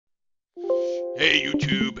Hey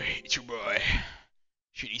YouTube, it's your boy,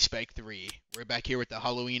 Shitty Spike 3. We're back here with the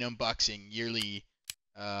Halloween unboxing yearly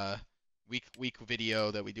week video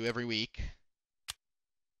that we do every week.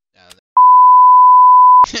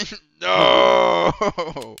 No!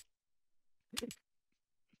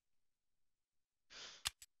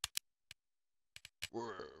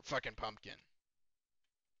 We're fucking pumpkin.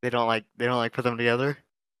 They don't like put them together.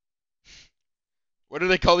 What do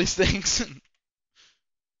they call these things?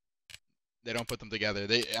 They don't put them together.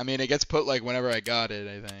 I mean, it gets put like whenever I got it,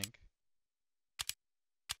 I think.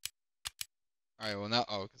 Alright, well now,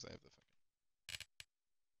 oh, because I have the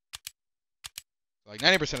fucking,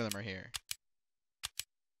 like 90% of them are here.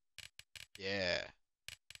 Yeah.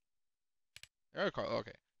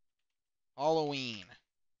 Okay. Halloween.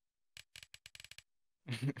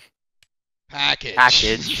 Package.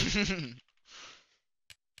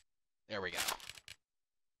 There we go.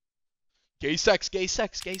 Gay sex.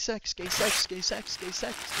 Aww. Gay sex. Why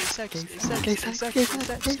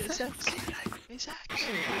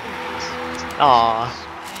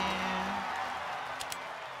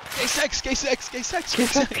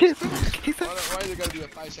is it gotta do a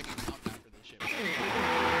 5-second countdown for this shit?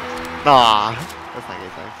 Nah, that's not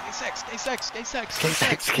Gay sex.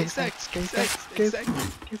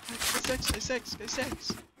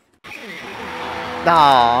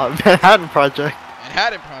 Nah, Manhattan Project.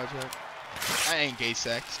 Manhattan Project. I ain't gay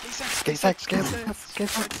sex.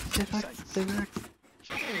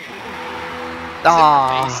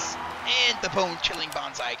 Nah. And the bone chilling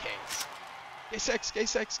bonsai case. Gay sex.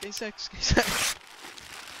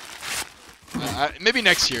 Maybe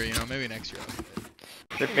next year, maybe next year I'll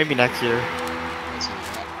get it. Maybe next year.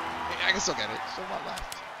 I can still get it. Still a lot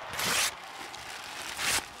left.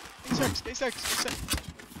 Gay sex.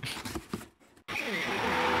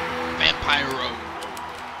 Vampire Road.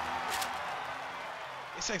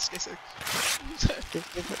 Gay sex.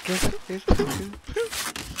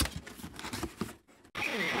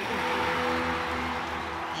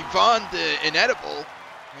 Yvonne the inedible.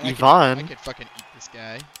 Yvonne? I could fucking eat this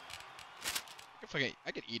guy.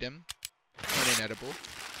 I could eat him. Not inedible.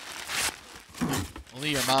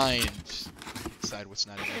 Only your mind can decide what's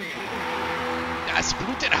not inedible. Das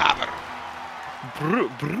Brutenhaber.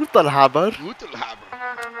 Brutenhaber?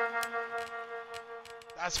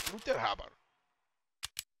 Das Brutenhaber.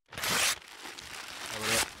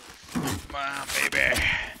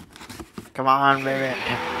 Come on, baby.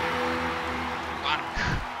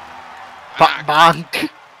 Bank.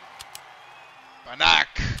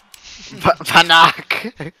 Banak.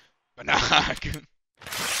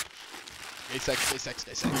 Gay sex. See,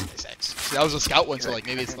 that was a scout one, so like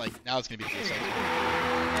maybe it's like now it's gonna be gay sex.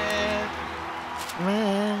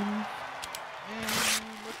 Man.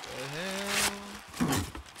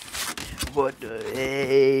 What the hell?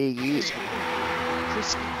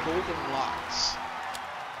 Crispy golden locks.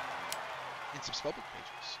 And some spellbook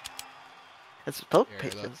pages. It's both Here,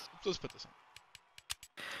 pages. let's put this on.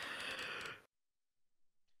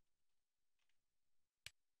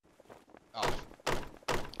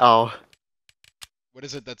 Oh. What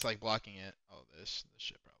is it that's like blocking it? Oh, this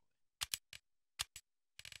shit probably.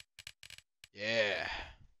 Yeah.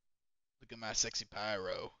 Look at my sexy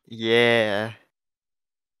pyro. Yeah.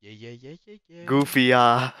 Yeah. Goofy,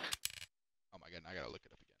 Oh my god, I gotta look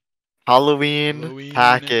it up again. Halloween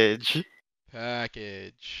package. Yeah.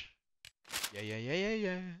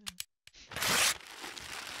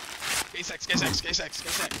 Gay sex.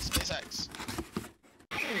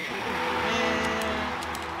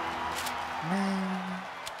 Man.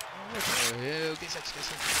 What the hell? Gay sex.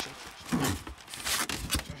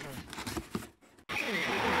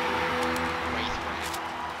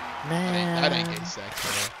 Man. That ain't gay sex,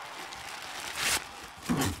 bro.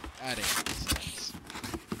 That ain't gay sex.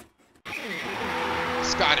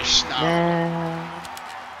 Scottish snob.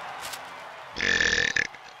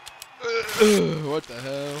 What the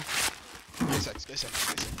hell? Gay sex.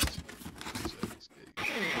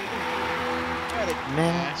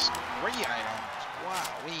 Man. 3 items.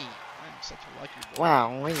 Wowee. I'm such a lucky boy.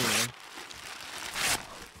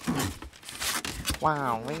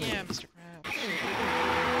 Wowee. Yeah, Mr. Krabs.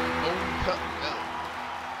 Own cup milk.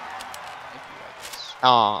 Thank you, I guess.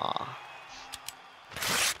 Aw.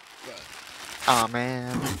 But, Aw,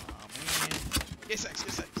 man. Gay sex.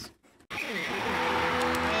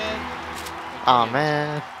 Aw,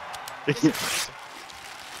 man.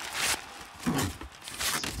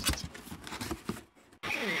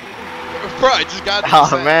 Bro, I just got this.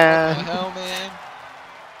 Aw, man. What the hell, man?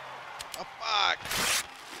 Oh, fuck.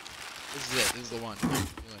 This is it. This is the one. This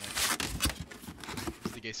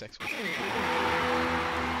is the gay sex one.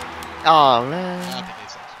 Aw, man. Not the gay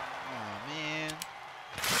sex one. Aw, man.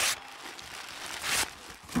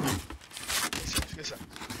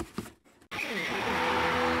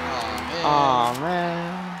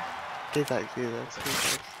 K-Sex.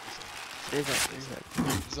 This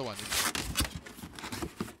is the one.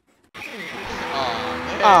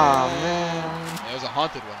 Oh man. Yeah, it was a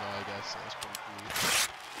haunted one though, I guess. That was pretty cool.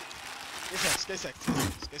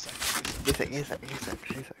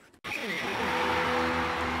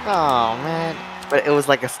 Oh man. But it was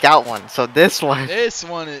like a scout one. So this one. This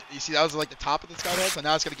one, you see, that was like the top of the scout head, so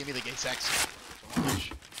now it's gonna give me the gay sex. So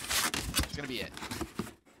watch. It's gonna be it.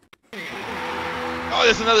 Oh,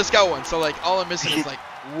 there's another scout one. So like, all I'm missing is like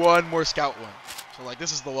one more scout one. So like,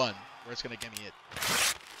 this is the one where it's gonna give me it.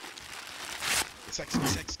 Gay sex.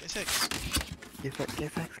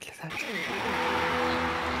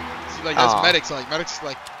 See, like, there's medics. So, like, medics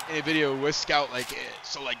like in a video with scout. Like,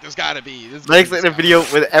 so like, there's gotta be. Medics in a video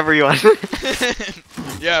with everyone.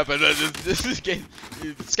 Yeah, but this is game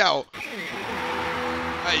scout.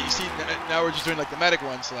 You see, now we're just doing like the medic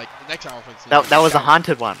one, so like the next outfit. That was a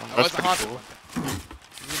haunted one. That was a haunted one.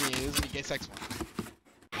 This is the gay sex one.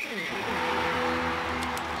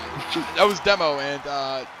 That was demo and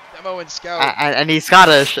scout. And he's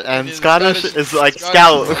Scottish, and Scottish is like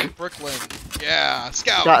scout. Is like Brooklyn. Yeah,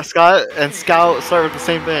 scout. Scott and scout start with the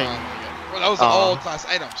same thing. Oh my god. Well, that was an all-class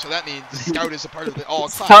item, so that means scout is a part of the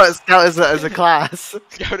all-class. Scout is a class.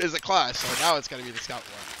 Scout is a class, so now it's gotta be the scout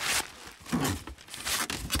one.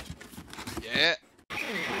 Yeah.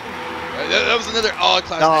 That was another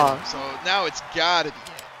all-class item, so now it's gotta be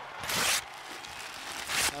it.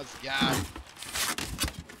 Now it's gotta be.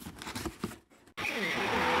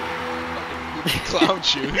 Clown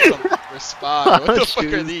shoes for spy. What the fuck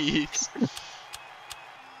are these?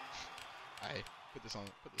 Alright, put this man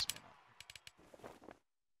on.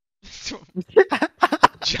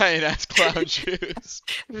 Giant ass clown shoes.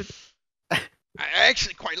 I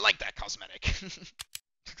actually quite like that cosmetic.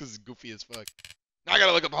 Because it's goofy as fuck. Now I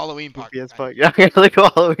gotta look up Halloween package. Goofy as fuck. Yeah, I gotta look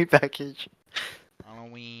up Halloween package.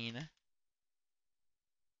 Halloween.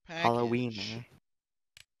 Halloween.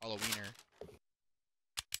 Halloweener.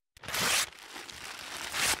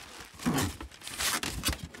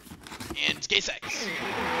 And it's gay sex.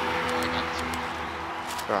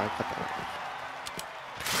 Oh, I got that.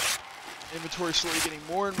 Inventory slowly getting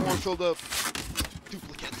more and more filled up.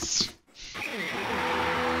 Duplicates. The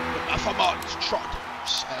Baphomet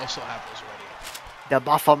Trotters. I also have those already. The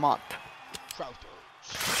Baphomet Trotters.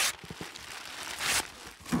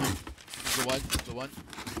 This is the one.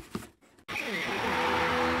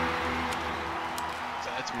 So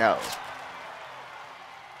that's no.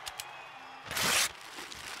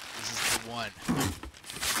 This is the one.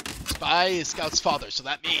 Spy is Scout's father, so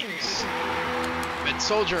that means Red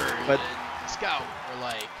Soldier and Scout are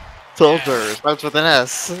like soldier starts with an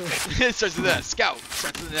S. It starts with an S. Scout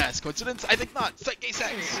starts with an S. Coincidence? I think not. It's like gay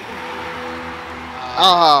sex.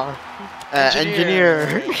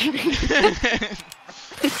 Engineer.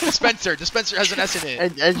 Dispenser. Dispenser has an S in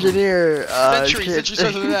it. Engineer. Sentry. Sentry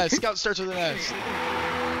starts with an S. Scout starts with an S.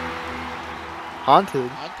 Haunted.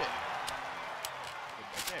 Haunted.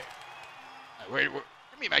 Okay.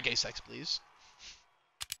 Give me my gay sex, please.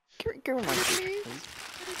 Give me my gay sex, please.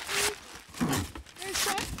 Gay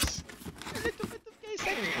sex. A little bit of gay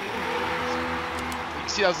sex. You can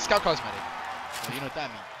see that was a scout cosmetic. So you know what that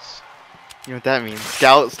means. You know what that means?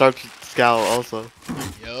 Scout starts with scout also.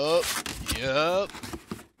 Yup.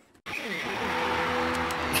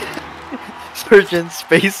 Surgeon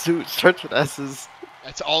spacesuit starts with S's.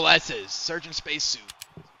 That's all S's. Surgeon spacesuit.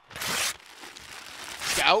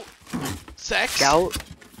 Scout. Sex. Scout.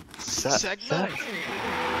 Segment.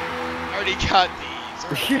 I already got these.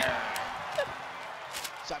 Okay.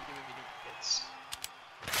 Stop giving me duplicates.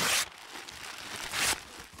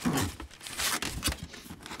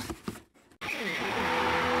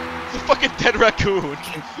 It's a fucking dead raccoon.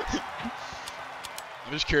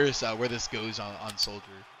 I'm just curious where this goes on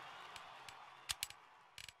Soldier.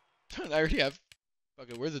 I already have.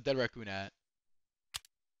 Okay, where's the dead raccoon at?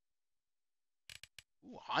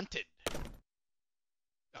 Ooh, haunted.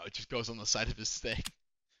 Oh, it just goes on the side of his thing.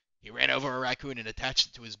 He ran over a raccoon and attached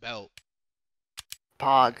it to his belt.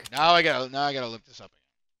 Pog. Now I gotta look this up again.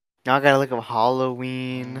 Now I gotta look up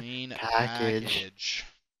Halloween package.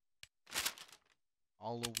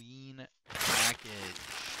 Halloween package.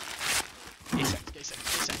 Gay sex. Gay sex.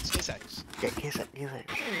 Gay sex.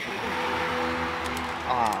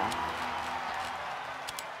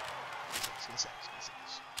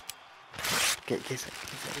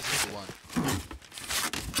 This is the one.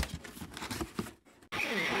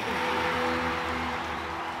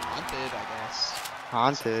 Haunted, I guess.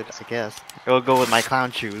 Haunted, I guess. It will go with my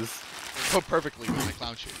clown shoes. It'll go perfectly with my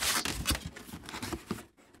clown shoes.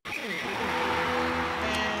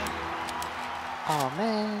 Oh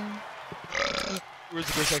man. Where's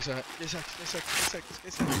the K6 at? K6.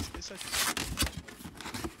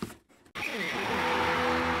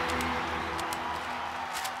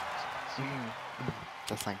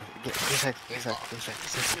 That's not good. K6.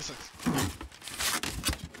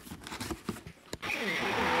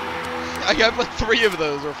 I got like 3 of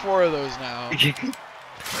those or 4 of those now. K6.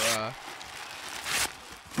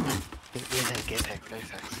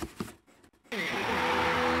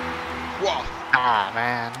 Whoa. Ah,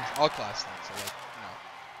 man. All class things. So like,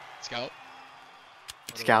 Scout.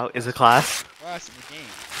 Scout is a class. Class in the game.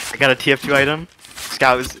 I got a TF2 item.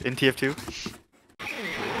 Scout is in TF2.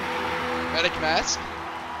 Medic mask.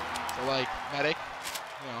 So like medic,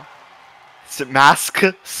 Mask.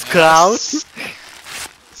 Scout.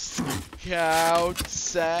 Scout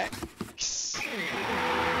sex.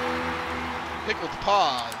 Pickled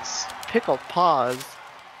paws. Pickled paws.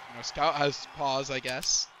 Scout has paws, I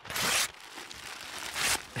guess.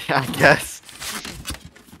 I guess.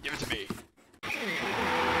 Give it to me.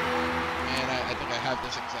 And I think I have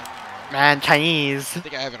this exactly right. Man, Chinese. I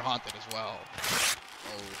think I have it haunted as well.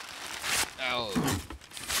 Oh.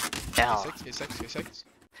 L. K6.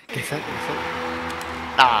 K6.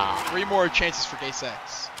 Ah. 3 more chances for gay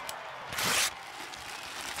sex.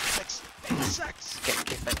 K6.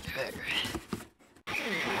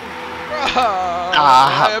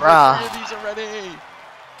 I have 3 of these already.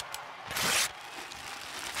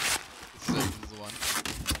 This is the one.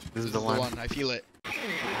 This is the one. I feel it.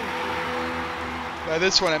 By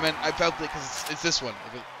this one, I meant I felt it because it's this one.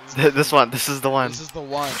 This one. This is the one. This is the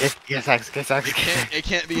one. K6. It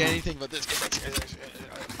can't be anything but this.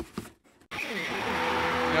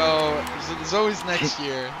 No, there's always next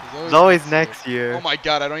year. There's always next year. Oh my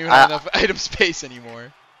god, I don't even have enough item space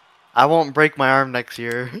anymore. I won't break my arm next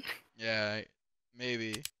year. Yeah,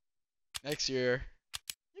 maybe. Next year.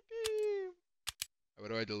 Yippee! What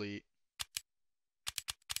do I delete?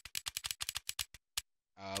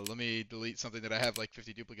 Let me delete something that I have like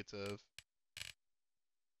 50 duplicates of.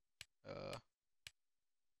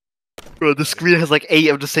 Bro, the screen has like 8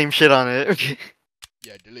 of the same shit on it.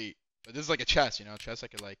 Yeah, delete. But this is like a chest, chest I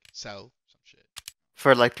could like sell some shit.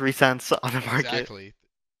 For like 3 cents on the market. Exactly.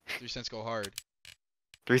 3 cents go hard.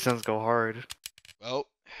 3 cents go hard. Well,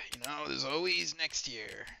 there's always next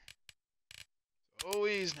year.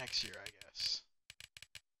 Always next year, I guess.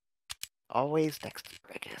 Always next year,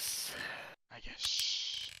 I guess. I guess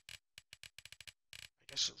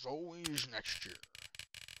there's always next year.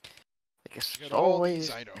 I guess Get there's all always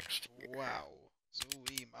these items. next year. Wow.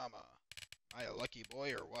 Zooey mama. Am I a lucky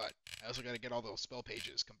boy or what? I also gotta get all those spell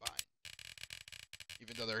pages combined.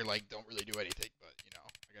 Even though they're like don't really do anything, but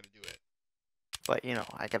I gotta do it. But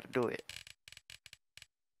I gotta do it.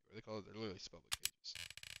 What do they call it? They're literally spell book pages.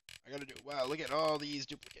 I gotta do it. Wow, look at all these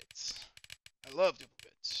duplicates. I love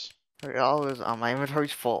duplicates. Always on my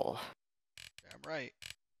inventory's full. Damn right.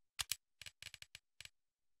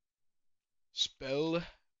 Spell.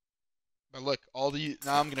 But look,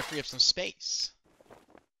 now I'm gonna free up some space.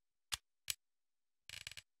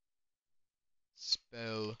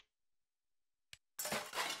 Spell.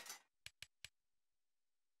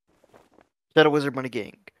 Shadow Wizard Money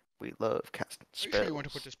Gang. We love casting spells. Make sure you want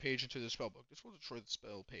to put this page into the spell book. This will destroy the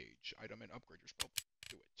spell page item and upgrade your spell book.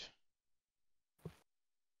 Do it.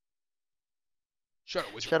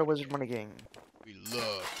 Shadow Wizard Money Gang. We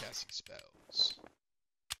love casting spells.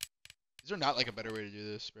 Is there not like a better way to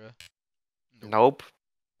do this, bruh? Nope.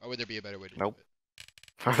 Why would there be a better way to do it?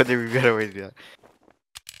 Why would there be a better way to do that?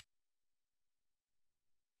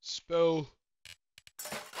 Spell.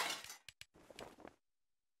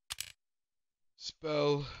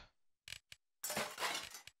 Spell.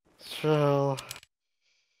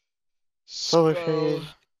 Spellbook page.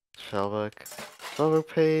 Spellbook. Spellbook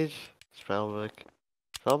page. Spellbook.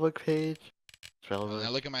 Spellbook page. Spellbook. Oh,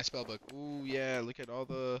 now look at my spellbook. Ooh yeah, look at all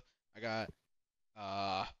the. I got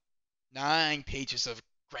 9 pages of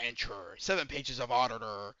Grandeur, 7 pages of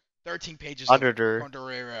Auditor, 13 pages Auditor. of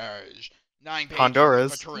Honduras, 9 pages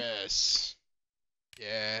Honduras. of Patrice.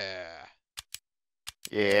 Yeah.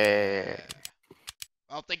 Yeah.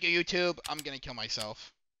 Well, thank you, YouTube. I'm gonna kill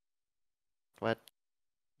myself. What?